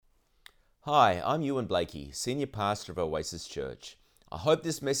Hi, I'm Ewan Blakey, Senior Pastor of Oasis Church. I hope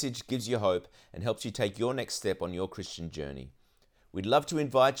this message gives you hope and helps you take your next step on your Christian journey. We'd love to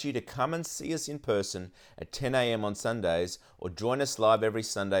invite you to come and see us in person at 10 a.m. on Sundays or join us live every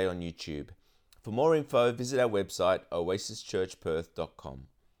Sunday on YouTube. For more info, visit our website, oasischurchperth.com.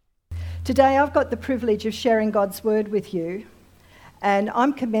 Today I've got the privilege of sharing God's Word with you, and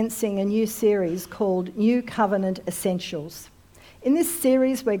I'm commencing a new series called New Covenant Essentials. In this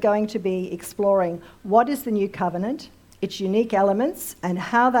series, we're going to be exploring what is the New Covenant, its unique elements, and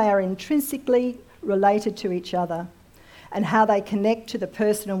how they are intrinsically related to each other, and how they connect to the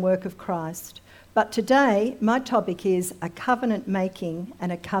person and work of Christ. But today, my topic is a covenant-making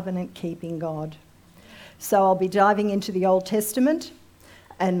and a covenant-keeping God. So I'll be diving into the Old Testament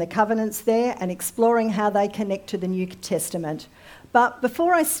and the covenants there and exploring how they connect to the New Testament. But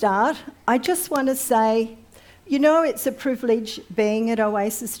before I start, I just want to say, you know, it's a privilege being at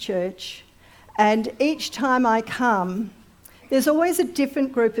Oasis Church, and each time I come, there's always a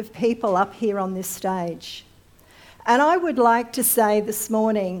different group of people up here on this stage. And I would like to say this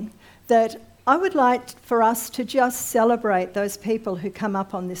morning that I would like for us to just celebrate those people who come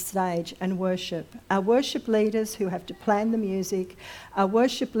up on this stage and worship. Our worship leaders who have to plan the music, our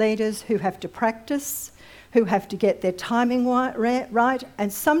worship leaders who have to practice, who have to get their timing right,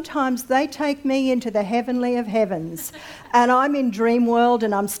 and sometimes they take me into the heavenly of heavens, and I'm in dream world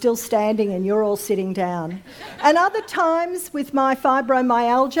and I'm still standing and you're all sitting down. And other times with my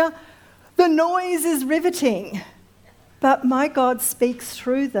fibromyalgia, the noise is riveting, but my God speaks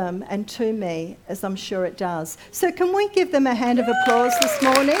through them and to me, as I'm sure it does. So can we give them a hand of applause this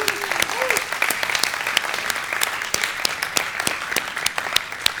morning?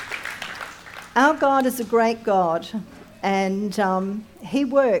 Our God is a great God, and He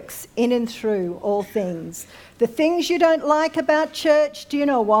works in and through all things. The things you don't like about church, do you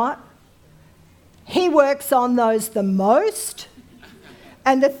know what? He works on those the most.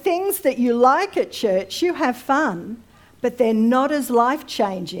 And the things that you like at church, you have fun, but they're not as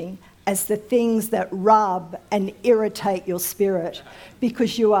life-changing as the things that rub and irritate your spirit,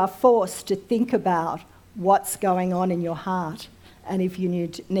 because you are forced to think about what's going on in your heart and if you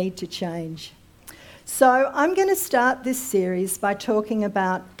need to change. So I'm going to start this series by talking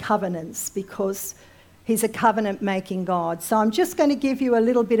about covenants, because He's a covenant-making God. So I'm just going to give you a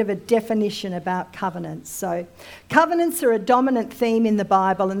little bit of a definition about covenants. So covenants are a dominant theme in the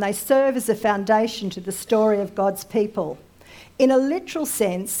Bible, and they serve as a foundation to the story of God's people. In a literal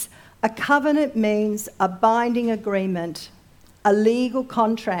sense, a covenant means a binding agreement, a legal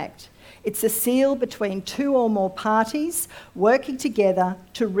contract. It's a seal between two or more parties working together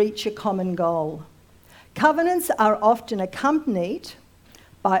to reach a common goal. Covenants are often accompanied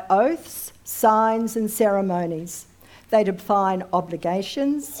by oaths, signs, and ceremonies. They define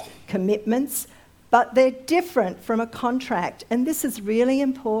obligations, commitments, but they're different from a contract, and this is really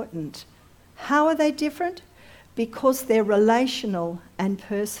important. How are they different? Because they're relational and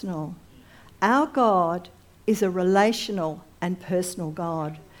personal. Our God is a relational and personal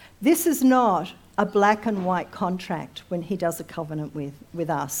God. This is not a black and white contract when He does a covenant with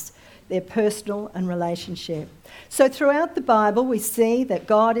us. They're personal and relationship. So throughout the Bible, we see that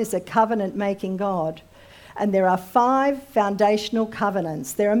God is a covenant-making God. And there are 5 foundational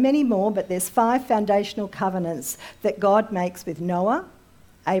covenants. There are many more, but there's 5 foundational covenants that God makes with Noah,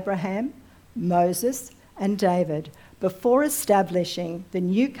 Abraham, Moses, and David before establishing the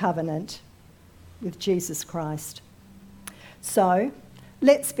new covenant with Jesus Christ. So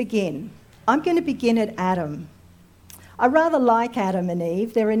let's begin. I'm going to begin at Adam. I rather like Adam and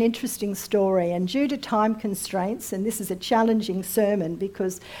Eve. They're an interesting story, and due to time constraints, and this is a challenging sermon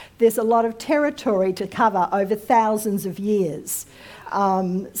because there's a lot of territory to cover over thousands of years.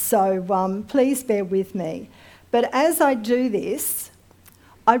 So please bear with me. But as I do this,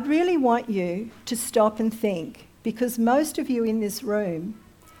 I really want you to stop and think, because most of you in this room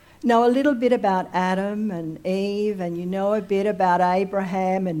know a little bit about Adam and Eve, and you know a bit about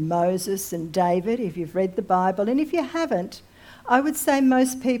Abraham and Moses and David if you've read the Bible. And if you haven't, I would say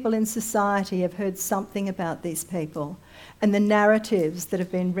most people in society have heard something about these people and the narratives that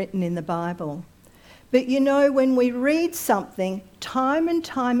have been written in the Bible. But you know, when we read something time and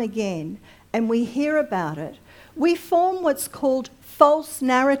time again and we hear about it, we form what's called false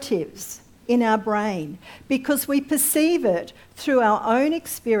narratives in our brain, because we perceive it through our own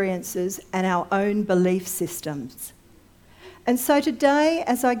experiences and our own belief systems. And so today,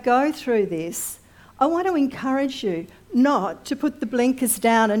 as I go through this, I want to encourage you not to put the blinkers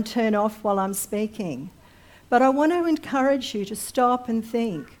down and turn off while I'm speaking, but I want to encourage you to stop and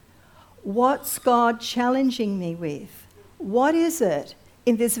think, what's God challenging me with? What is it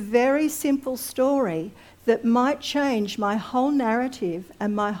in this very simple story that might change my whole narrative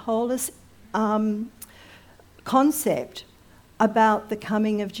and my whole concept about the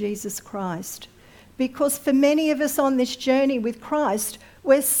coming of Jesus Christ. Because for many of us on this journey with Christ,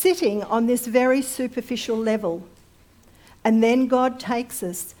 we're sitting on this very superficial level. And then God takes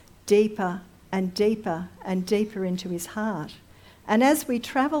us deeper and deeper and deeper into his heart. And as we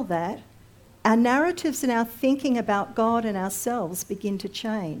travel that, our narratives and our thinking about God and ourselves begin to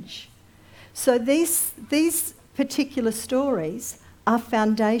change. So these particular stories are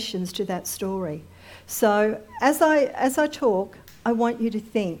foundations to that story. So as I talk, I want you to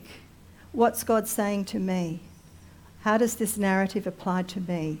think, what's God saying to me? How does this narrative apply to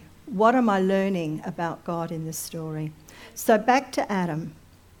me? What am I learning about God in this story? So back to Adam.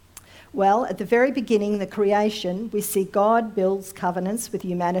 Well, at the very beginning, the creation, we see God builds covenants with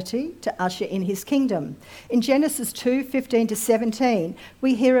humanity to usher in his kingdom. In Genesis 2:15-17,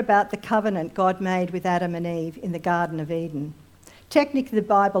 we hear about the covenant God made with Adam and Eve in the Garden of Eden. Technically, the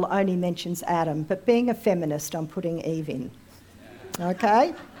Bible only mentions Adam, but being a feminist, I'm putting Eve in.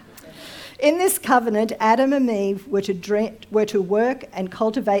 Okay? In this covenant, Adam and Eve were to work and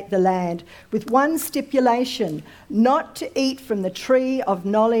cultivate the land with one stipulation, not to eat from the tree of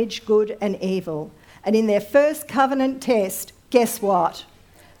knowledge, good and evil. And in their first covenant test, guess what?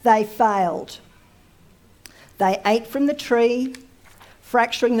 They failed. They ate from the tree,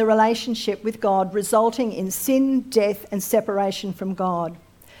 fracturing the relationship with God, resulting in sin, death and separation from God.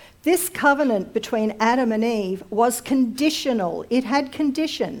 This covenant between Adam and Eve was conditional. It had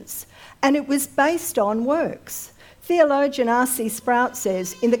conditions. And it was based on works. Theologian R.C. Sprout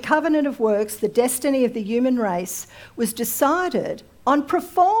says, in the covenant of works, the destiny of the human race was decided on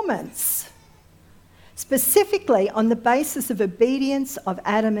performance, specifically on the basis of obedience of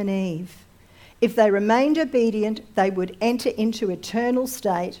Adam and Eve. If they remained obedient, they would enter into eternal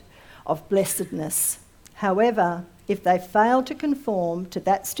state of blessedness. However, if they failed to conform to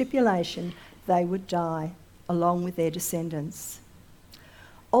that stipulation, they would die, along with their descendants.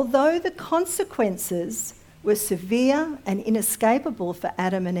 Although the consequences were severe and inescapable for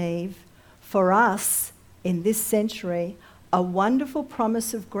Adam and Eve, for us in this century, a wonderful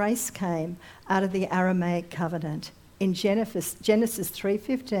promise of grace came out of the Aramaic covenant. In Genesis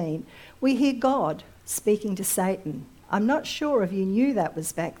 3:15, we hear God speaking to Satan. I'm not sure if you knew that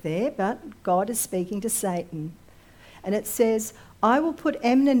was back there, but God is speaking to Satan. And it says, I will put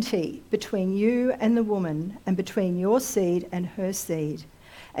enmity between you and the woman, and between your seed and her seed.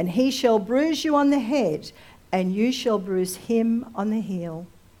 And he shall bruise you on the head, and you shall bruise him on the heel.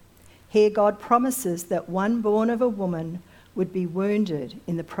 Here God promises that one born of a woman would be wounded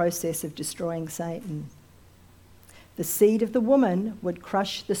in the process of destroying Satan. The seed of the woman would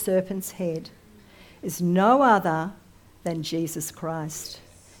crush the serpent's head, is no other than Jesus Christ.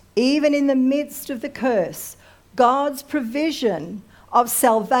 Even in the midst of the curse, God's provision of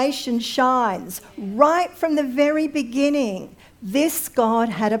salvation shines right from the very beginning. This God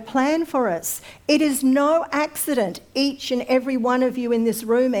had a plan for us. It is no accident each and every one of you in this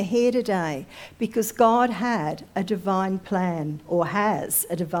room are here today, because God had a divine plan, or has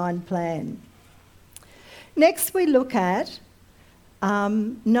a divine plan. Next we look at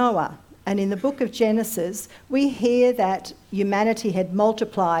Noah. And in the book of Genesis, we hear that humanity had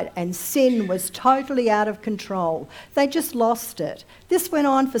multiplied and sin was totally out of control. They just lost it. This went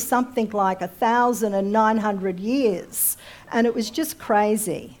on for something like 1,900 years, and it was just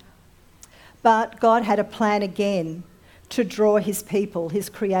crazy. But God had a plan again to draw his people, his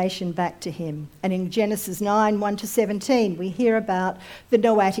creation, back to him. And in Genesis 9, 1-17, we hear about the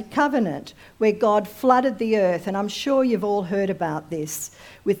Noahic covenant, where God flooded the earth, and I'm sure you've all heard about this,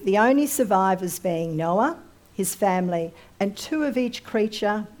 with the only survivors being Noah, his family, and 2 of each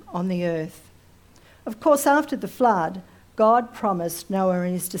creature on the earth. Of course, after the flood, God promised Noah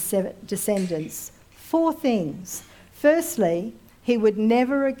and his descendants 4 things. Firstly, he would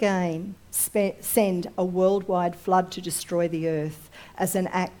never again send a worldwide flood to destroy the earth as an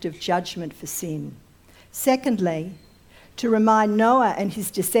act of judgment for sin. Secondly, to remind Noah and his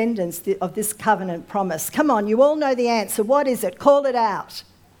descendants of this covenant promise. Come on, you all know the answer. What is it? Call it out.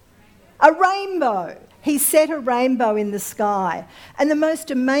 A rainbow. He set a rainbow in the sky. And the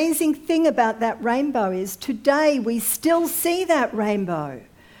most amazing thing about that rainbow is today we still see that rainbow.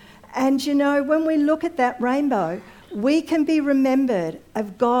 And you know, when we look at that rainbow, we can be remembered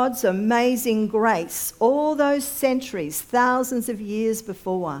of God's amazing grace all those centuries, thousands of years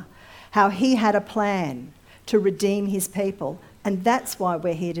before, how he had a plan to redeem his people. And that's why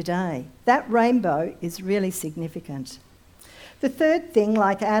we're here today. That rainbow is really significant. The third thing,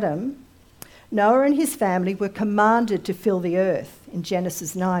 like Adam, Noah and his family were commanded to fill the earth in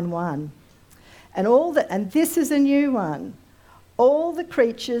Genesis 9:1. And this is a new one. All the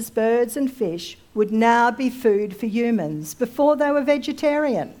creatures, birds and fish, would now be food for humans. Before they were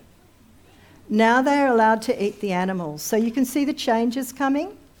vegetarian. Now they are allowed to eat the animals. So you can see the changes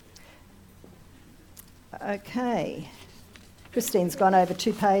coming. Okay. Christine's gone over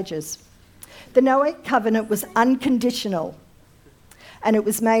 2 pages. The Noahic covenant was unconditional, and it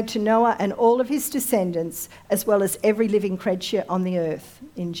was made to Noah and all of his descendants, as well as every living creature on the earth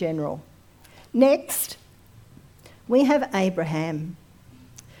in general. Next, we have Abraham.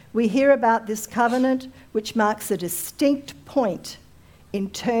 We hear about this covenant, which marks a distinct point in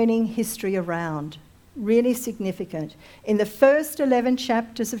turning history around. Really significant. In the first 11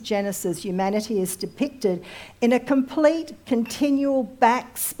 chapters of Genesis, humanity is depicted in a complete, continual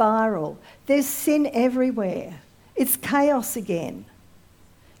back spiral. There's sin everywhere. It's chaos again.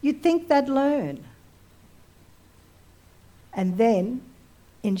 You'd think they'd learn. And then,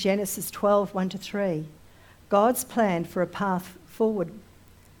 in Genesis 12:1-3, God's plan for a path forward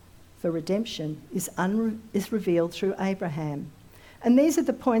for redemption is revealed through Abraham. And these are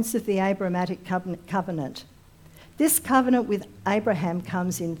the points of the Abrahamic covenant. This covenant with Abraham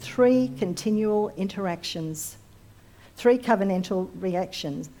comes in 3 continual interactions, 3 covenantal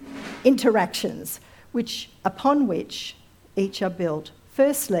interactions, upon which each are built.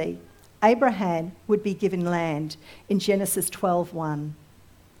 Firstly, Abraham would be given land in Genesis 12:1.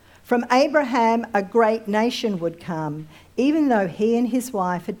 From Abraham, a great nation would come, even though he and his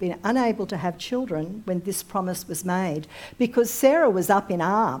wife had been unable to have children when this promise was made, because Sarah was up in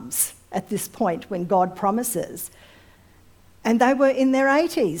arms at this point when God promises. And they were in their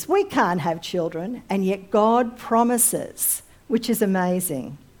 80s. We can't have children, and yet God promises, which is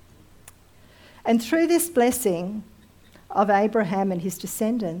amazing. And through this blessing of Abraham and his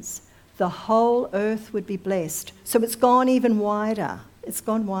descendants, the whole earth would be blessed. So it's gone even wider. It's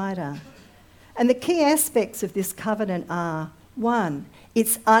gone wider. And the key aspects of this covenant are, 1,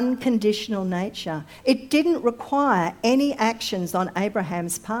 its unconditional nature. It didn't require any actions on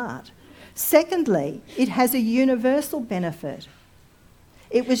Abraham's part. Secondly, it has a universal benefit.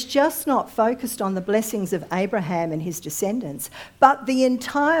 It was just not focused on the blessings of Abraham and his descendants, but the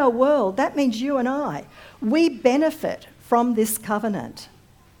entire world. That means you and I. We benefit from this covenant.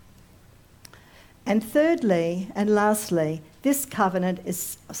 And thirdly and lastly, this covenant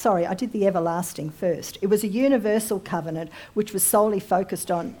I did the everlasting first. It was a universal covenant which was solely focused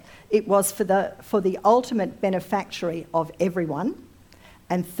on, it was for the ultimate benefactory of everyone.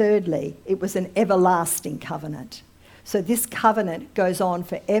 And thirdly, it was an everlasting covenant. So this covenant goes on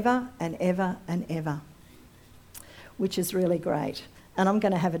forever and ever and ever, which is really great. And I'm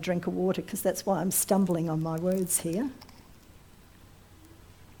going to have a drink of water because that's why I'm stumbling on my words here.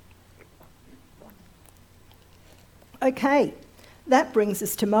 Okay, that brings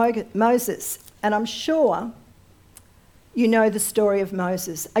us to Moses, and I'm sure you know the story of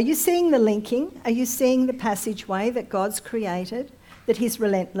Moses. Are you seeing the linking? Are you seeing the passageway that God's created, that he's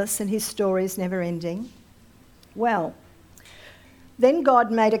relentless and his story is never ending? Well, then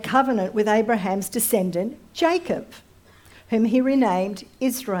God made a covenant with Abraham's descendant, Jacob, whom he renamed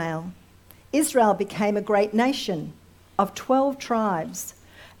Israel. Israel became a great nation of 12 tribes,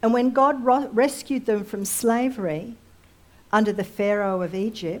 and when God rescued them from slavery under the Pharaoh of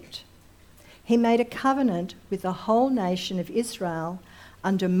Egypt, he made a covenant with the whole nation of Israel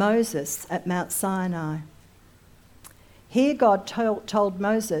under Moses at Mount Sinai. Here God told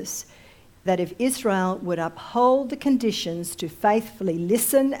Moses that if Israel would uphold the conditions to faithfully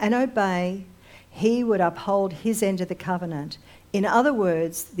listen and obey, he would uphold his end of the covenant. In other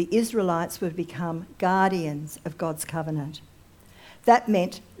words, the Israelites would become guardians of God's covenant. That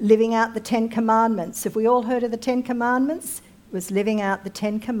meant living out the 10 Commandments. Have we all heard of the 10 Commandments? It was living out the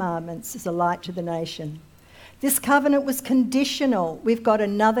 10 Commandments as a light to the nation. This covenant was conditional. We've got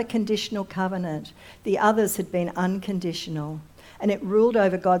another conditional covenant. The others had been unconditional. And it ruled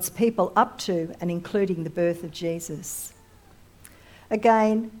over God's people up to and including the birth of Jesus.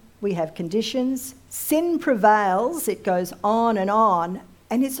 Again, we have conditions. Sin prevails. It goes on,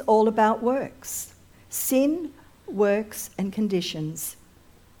 and it's all about works. Sin, works, and conditions.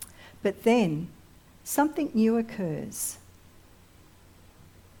 But then something new occurs.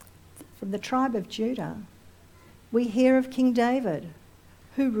 From the tribe of Judah, we hear of King David,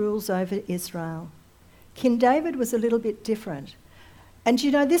 who rules over Israel. King David was a little bit different. And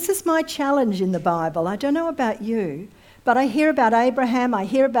you know, this is my challenge in the Bible. I don't know about you, but I hear about Abraham, I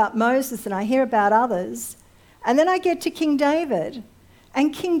hear about Moses, and I hear about others. And then I get to King David,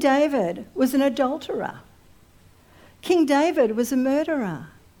 and King David was an adulterer. King David was a murderer.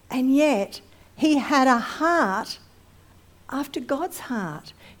 And yet, He had a heart after God's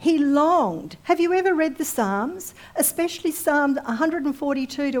heart. He longed. Have you ever read the Psalms? Especially Psalm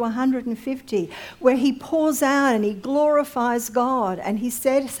 142 to 150, where he pours out and he glorifies God and he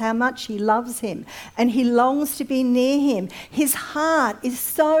says how much he loves him and he longs to be near him. His heart is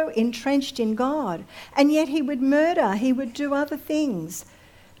so entrenched in God, and yet he would murder, he would do other things.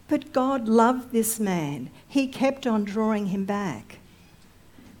 But God loved this man. He kept on drawing him back.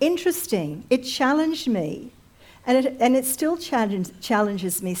 Interesting. It challenged me. And it still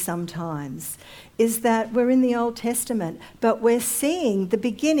challenges me sometimes, is that we're in the Old Testament, but we're seeing the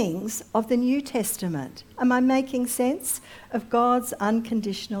beginnings of the New Testament. Am I making sense? Of God's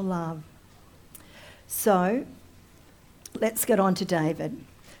unconditional love. So, let's get on to David.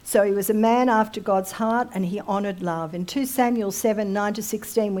 So he was a man after God's heart and he honoured love. In 2 Samuel 7,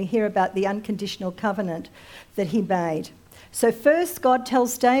 9-16, we hear about the unconditional covenant that he made. So first, God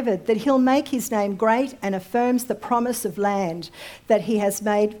tells David that he'll make his name great and affirms the promise of land that he has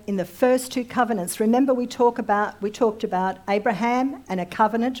made in the first two covenants. Remember we talked about Abraham and a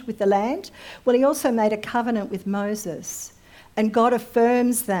covenant with the land? Well, he also made a covenant with Moses. And God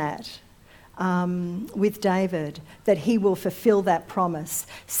affirms that with David, that he will fulfill that promise.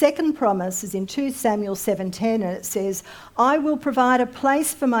 Second promise is in 2 Samuel 7:10, and it says, I will provide a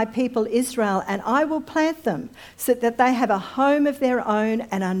place for my people Israel, and I will plant them so that they have a home of their own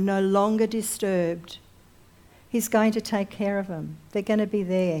and are no longer disturbed. He's going to take care of them. They're going to be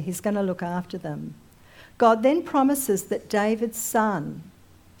there. He's going to look after them. God then promises that David's son,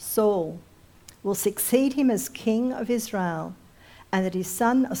 Saul, will succeed him as king of Israel, and that his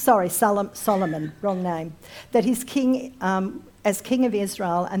son, Solomon, wrong name, that his king, as king of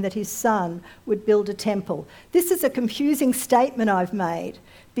Israel, and that his son would build a temple. This is a confusing statement I've made,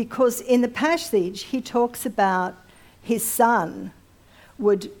 because in the passage he talks about his son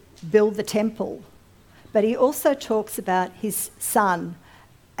would build the temple, but he also talks about his son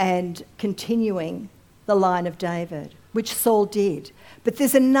and continuing the line of David, which Saul did. But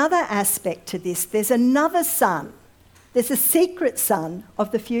there's another aspect to this. There's another son. There's a secret son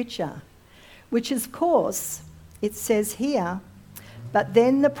of the future, which is, of course, it says here, but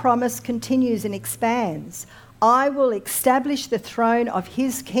then the promise continues and expands. I will establish the throne of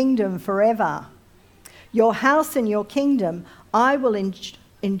his kingdom forever. Your house and your kingdom I will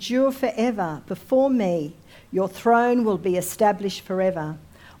endure forever before me. Your throne will be established forever.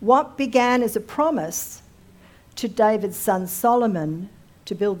 What began as a promise to David's son Solomon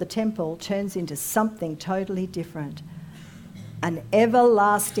to build the temple turns into something totally different. An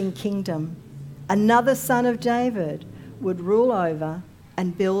everlasting kingdom. Another son of David would rule over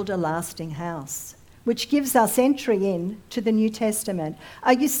and build a lasting house, which gives us entry in to the New Testament.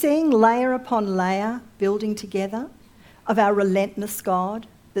 Are you seeing layer upon layer building together of our relentless God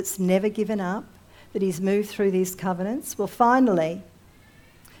that's never given up, that he's moved through these covenants? Well, finally,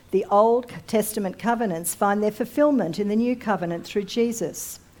 the Old Testament covenants find their fulfillment in the New Covenant through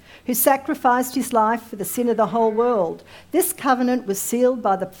Jesus, who sacrificed his life for the sin of the whole world. This covenant was sealed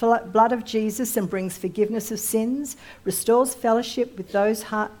by the blood of Jesus and brings forgiveness of sins, restores fellowship with those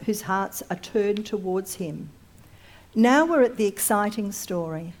whose hearts are turned towards him. Now we're at the exciting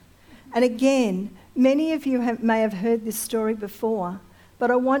story. And again, many of you may have heard this story before,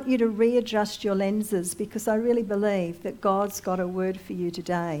 but I want you to readjust your lenses, because I really believe that God's got a word for you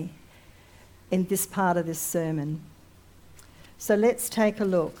today in this part of this sermon. So let's take a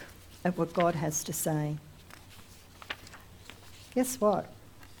look at what God has to say. Guess what?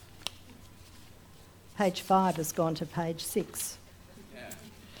 Page 5 has gone to page 6.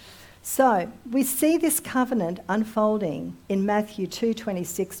 So we see this covenant unfolding in Matthew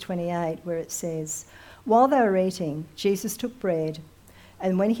 2:26-28, where it says, while they were eating, Jesus took bread,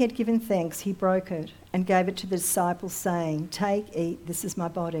 and when he had given thanks, he broke it and gave it to the disciples, saying, take, eat, this is my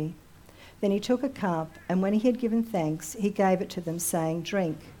body. Then he took a cup, and when he had given thanks, he gave it to them, saying,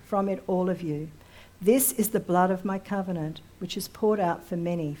 drink from it, all of you. This is the blood of my covenant, which is poured out for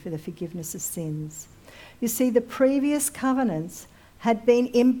many for the forgiveness of sins. You see, the previous covenants had been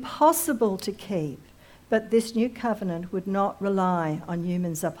impossible to keep, but this new covenant would not rely on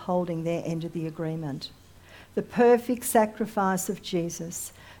humans upholding their end of the agreement. The perfect sacrifice of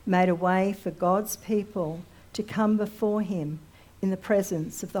Jesus made a way for God's people to come before him in the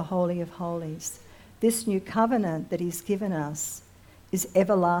presence of the Holy of Holies. This new covenant that he's given us is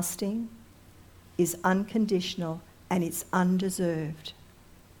everlasting, is unconditional, and it's undeserved.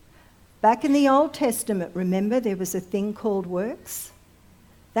 Back in the Old Testament, remember, there was a thing called works?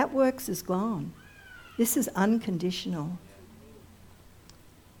 That works is gone. This is unconditional.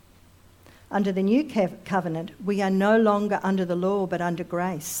 Under the new covenant, we are no longer under the law but under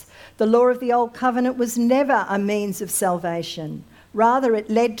grace. The law of the old covenant was never a means of salvation. Rather, it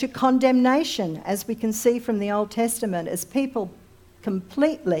led to condemnation, as we can see from the Old Testament, as people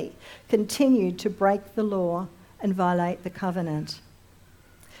completely continued to break the law and violate the covenant.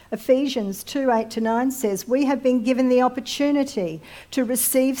 Ephesians 2:8-9 says, "We have been given the opportunity to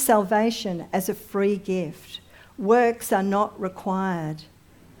receive salvation as a free gift. Works are not required."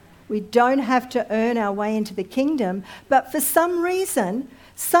 We don't have to earn our way into the kingdom, but for some reason,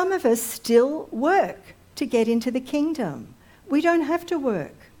 some of us still work to get into the kingdom. We don't have to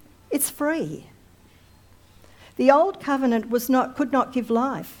work. It's free. The old covenant could not give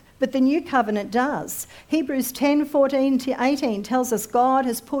life, but the new covenant does. Hebrews 10:14-18 tells us God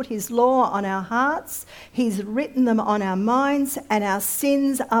has put his law on our hearts, he's written them on our minds, and our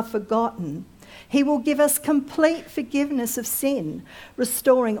sins are forgotten. He will give us complete forgiveness of sin,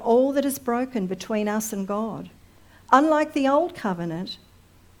 restoring all that is broken between us and God. Unlike the old covenant,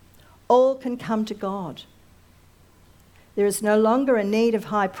 all can come to God. There is no longer a need of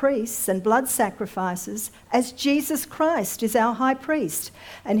high priests and blood sacrifices, as Jesus Christ is our high priest,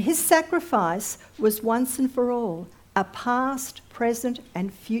 and his sacrifice was once and for all. Our past, present,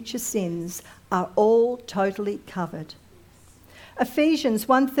 and future sins are all totally covered. Ephesians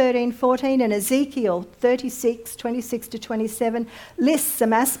 1:13-14 and Ezekiel 36:26-27 lists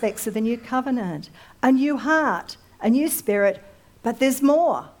some aspects of the new covenant. A new heart, a new spirit, but there's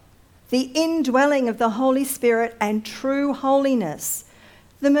more. The indwelling of the Holy Spirit and true holiness.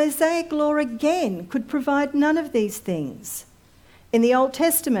 The Mosaic law again could provide none of these things. In the Old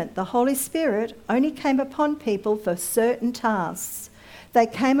Testament, the Holy Spirit only came upon people for certain tasks. They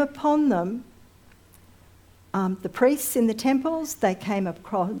came upon them, the priests in the temples, they came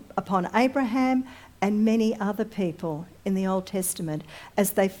upon Abraham and many other people in the Old Testament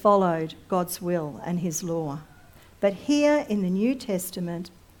as they followed God's will and his law. But here in the New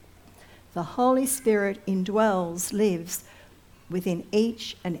Testament, the Holy Spirit indwells, lives within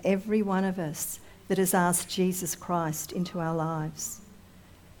each and every one of us that has asked Jesus Christ into our lives.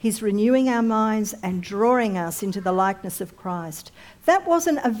 He's renewing our minds and drawing us into the likeness of Christ. That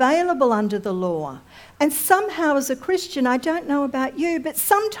wasn't available under the law. And somehow as a Christian, I don't know about you, but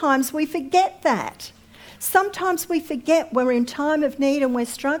sometimes we forget that. Sometimes we forget when we're in time of need and we're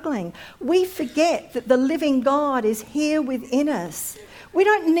struggling. We forget that the living God is here within us. We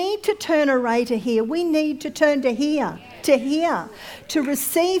don't need to turn away to here. We need to turn to here, to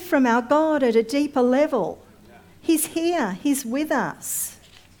receive from our God at a deeper level. He's here. He's with us.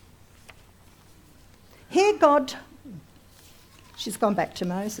 Here God... She's gone back to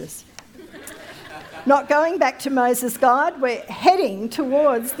Moses. Not going back to Moses, God. We're heading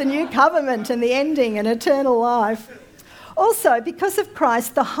towards the new covenant and the ending and eternal life. Also, because of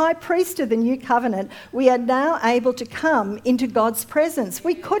Christ, the high priest of the new covenant, we are now able to come into God's presence.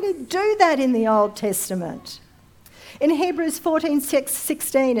 We couldn't do that in the Old Testament. In Hebrews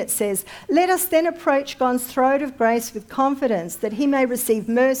 14:16 it says, "Let us then approach God's throne of grace with confidence, that he may receive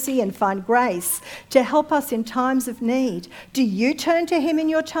mercy and find grace to help us in times of need." Do you turn to him in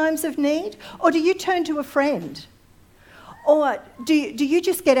your times of need? Or do you turn to a friend? Or do you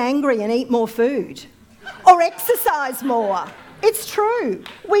just get angry and eat more food? Or exercise more? It's true.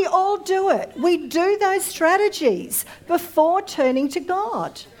 We all do it. We do those strategies before turning to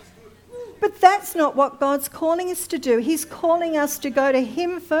God. But that's not what God's calling us to do. He's calling us to go to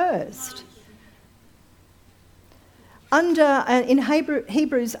him first. In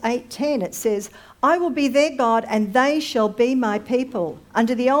Hebrews 8:10 it says, "I will be their God and they shall be my people."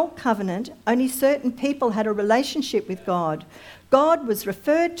 Under the old covenant, only certain people had a relationship with God. God was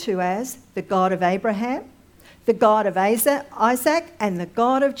referred to as the God of Abraham, the God of Isaac, and the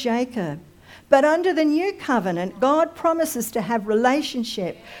God of Jacob. But under the new covenant, God promises to have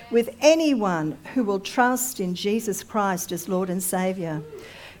relationship with anyone who will trust in Jesus Christ as Lord and Saviour.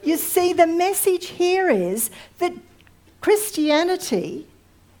 You see, the message here is that Christianity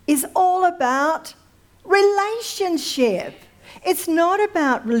is all about relationship. It's not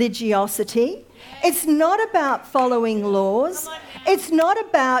about religiosity. It's not about following laws. It's not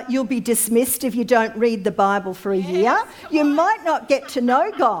about you'll be dismissed if you don't read the Bible for a year. You might not get to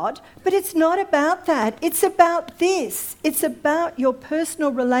know God, but it's not about that. It's about this. It's about your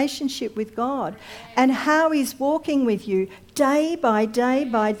personal relationship with God and how he's walking with you day by day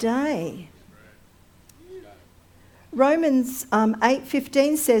by day. Romans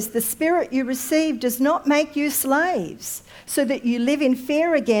 8:15 says, "The Spirit you received does not make you slaves, so that you live in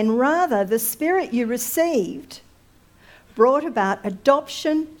fear again. Rather, the Spirit you received brought about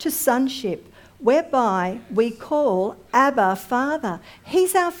adoption to sonship, whereby we call Abba, Father."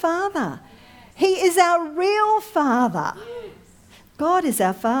 He's our Father. He is our real Father. God is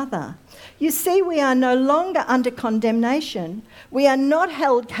our Father. You see, we are no longer under condemnation. We are not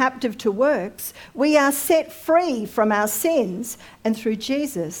held captive to works. We are set free from our sins. And through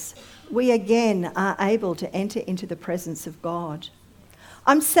Jesus, we again are able to enter into the presence of God.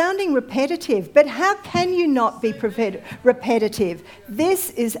 I'm sounding repetitive, but how can you not be repetitive?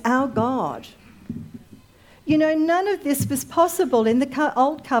 This is our God. You know, none of this was possible in the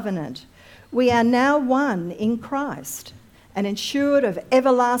old covenant. We are now one in Christ and ensured of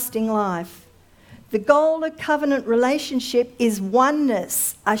everlasting life. The goal of covenant relationship is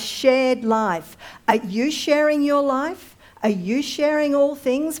oneness, a shared life. Are you sharing your life? Are you sharing all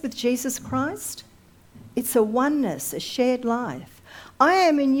things with Jesus Christ? It's a oneness, a shared life. I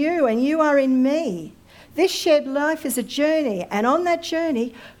am in you and you are in me. This shared life is a journey, and on that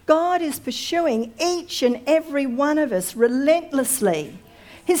journey, God is pursuing each and every one of us relentlessly.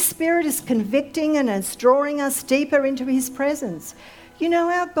 His Spirit is convicting and is drawing us deeper into his presence. You know,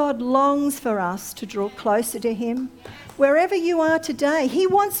 our God longs for us to draw closer to him. Wherever you are today, he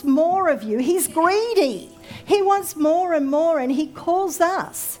wants more of you. He's greedy. He wants more and more, and he calls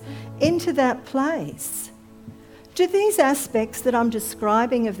us into that place. Do these aspects that I'm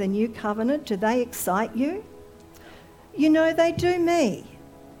describing of the new covenant, do they excite you? You know, they do me.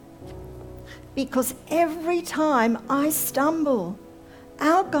 Because every time I stumble,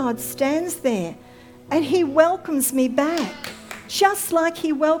 our God stands there and he welcomes me back, just like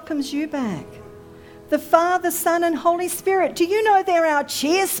he welcomes you back. The Father, Son and Holy Spirit, do you know they're our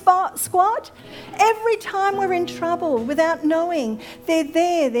cheer squad? Every time we're in trouble without knowing, they're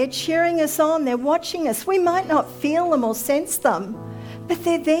there, they're cheering us on, they're watching us. We might not feel them or sense them, but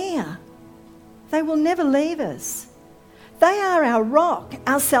they're there. They will never leave us. They are our rock,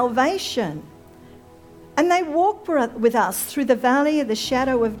 our salvation. And they walk with us through the valley of the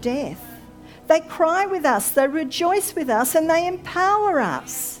shadow of death. They cry with us, they rejoice with us, and they empower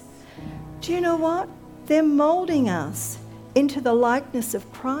us. Do you know what? They're moulding us into the likeness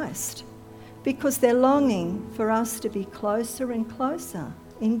of Christ because they're longing for us to be closer and closer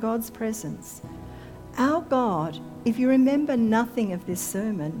in God's presence. Our God, if you remember nothing of this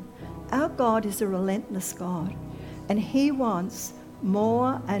sermon, our God is a relentless God, and he wants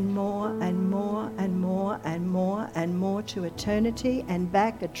more and more and more and more and more and more to eternity and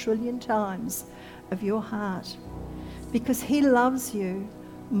back 1,000,000,000,000 times of your heart, because he loves you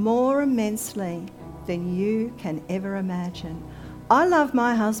more immensely than you can ever imagine. I love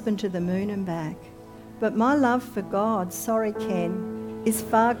my husband to the moon and back, but my love for God, sorry Ken, is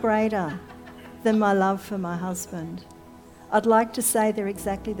far greater than my love for my husband. I'd like to say they're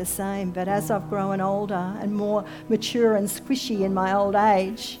exactly the same, but as I've grown older and more mature and squishy in my old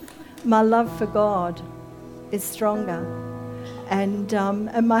age, my love for God is stronger. And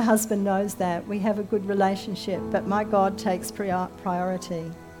my husband knows that. We have a good relationship, but my God takes priority.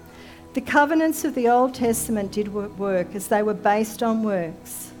 The covenants of the Old Testament did work as they were based on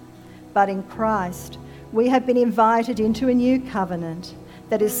works. But in Christ, we have been invited into a new covenant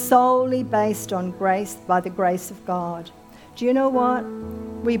that is solely based on grace, by the grace of God. Do you know what?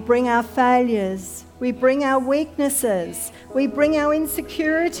 We bring our failures, we bring our weaknesses, we bring our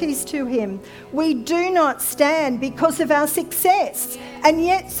insecurities to him. We do not stand because of our success. And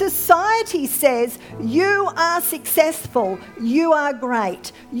yet society says, you are successful, you are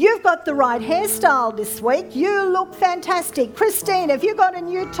great. You've got the right hairstyle this week, you look fantastic. Christine, have you got a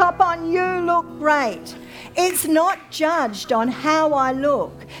new top on? You look great. It's not judged on how I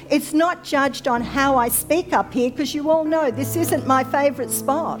look. It's not judged on how I speak up here, because you all know this isn't my favourite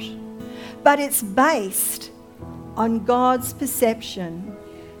spot. But it's based on God's perception,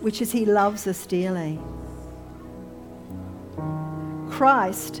 which is he loves us dearly.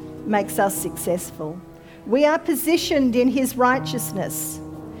 Christ makes us successful. We are positioned in his righteousness.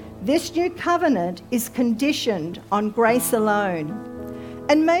 This new covenant is conditioned on grace alone.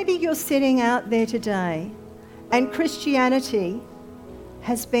 And maybe you're sitting out there today and Christianity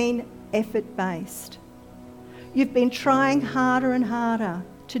has been effort-based. You've been trying harder and harder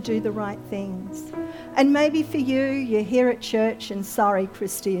to do the right things. And maybe for you, you're here at church, and sorry,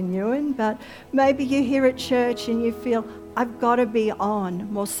 Christy and Ewan, but maybe you're here at church and you feel, I've got to be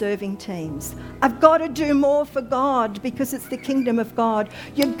on more serving teams. I've got to do more for God because it's the kingdom of God.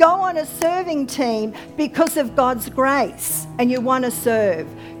 You go on a serving team because of God's grace and you want to serve.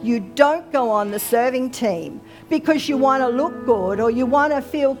 You don't go on the serving team because you want to look good or you want to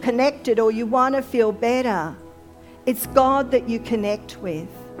feel connected or you want to feel better. It's God that you connect with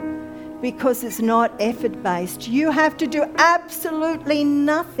because it's not effort-based. You have to do absolutely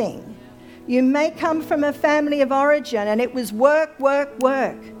nothing. You may come from a family of origin and it was work, work,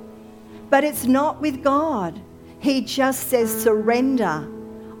 work. But it's not with God. He just says, surrender.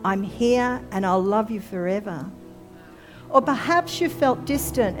 I'm here and I'll love you forever. Or perhaps you felt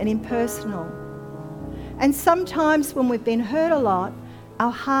distant and impersonal. And sometimes when we've been hurt a lot,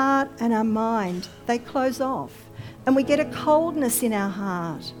 our heart and our mind, they close off and we get a coldness in our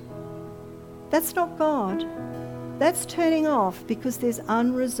heart. That's not God. That's turning off because there's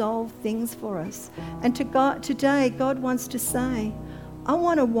unresolved things for us. And today, God wants to say, I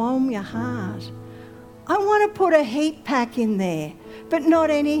want to warm your heart. I want to put a heat pack in there, but not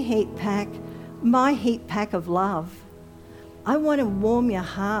any heat pack, my heat pack of love. I want to warm your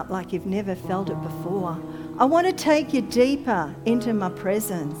heart like you've never felt it before. I want to take you deeper into my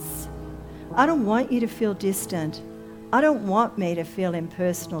presence. I don't want you to feel distant. I don't want me to feel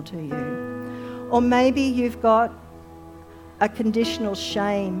impersonal to you. Or maybe you've got a conditional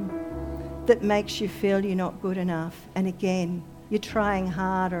shame that makes you feel you're not good enough. And again, you're trying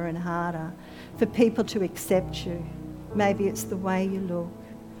harder and harder for people to accept you. Maybe it's the way you look,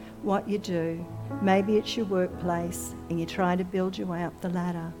 what you do. Maybe it's your workplace and you're trying to build your way up the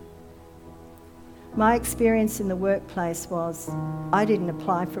ladder. My experience in the workplace was I didn't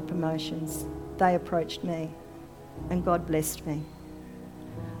apply for promotions. They approached me and God blessed me.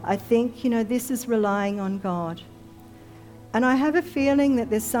 I think, this is relying on God. And I have a feeling that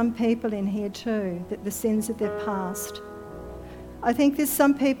there's some people in here too, that the sins of their past. I think there's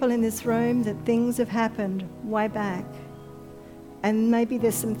some people in this room that things have happened way back. And maybe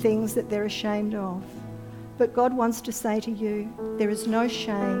there's some things that they're ashamed of. But God wants to say to you, there is no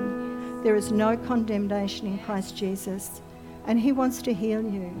shame, there is no condemnation in Christ Jesus. And He wants to heal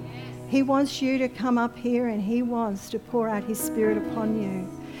you. He wants you to come up here and He wants to pour out His Spirit upon you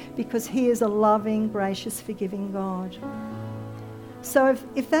because He is a loving, gracious, forgiving God. So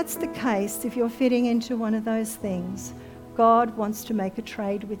if that's the case, if you're fitting into one of those things, God wants to make a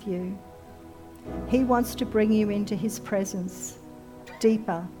trade with you. He wants to bring you into His presence,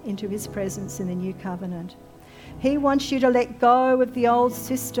 deeper into His presence in the new covenant. He wants you to let go of the old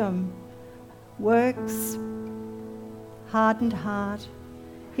system, works, hardened heart.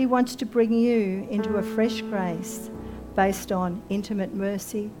 He wants to bring you into a fresh grace based on intimate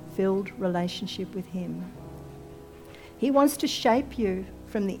mercy-filled relationship with Him. He wants to shape you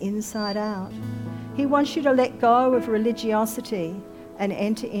from the inside out. He wants you to let go of religiosity and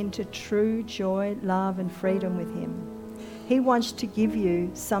enter into true joy, love and freedom with Him. He wants to give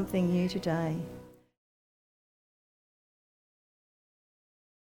you something new today.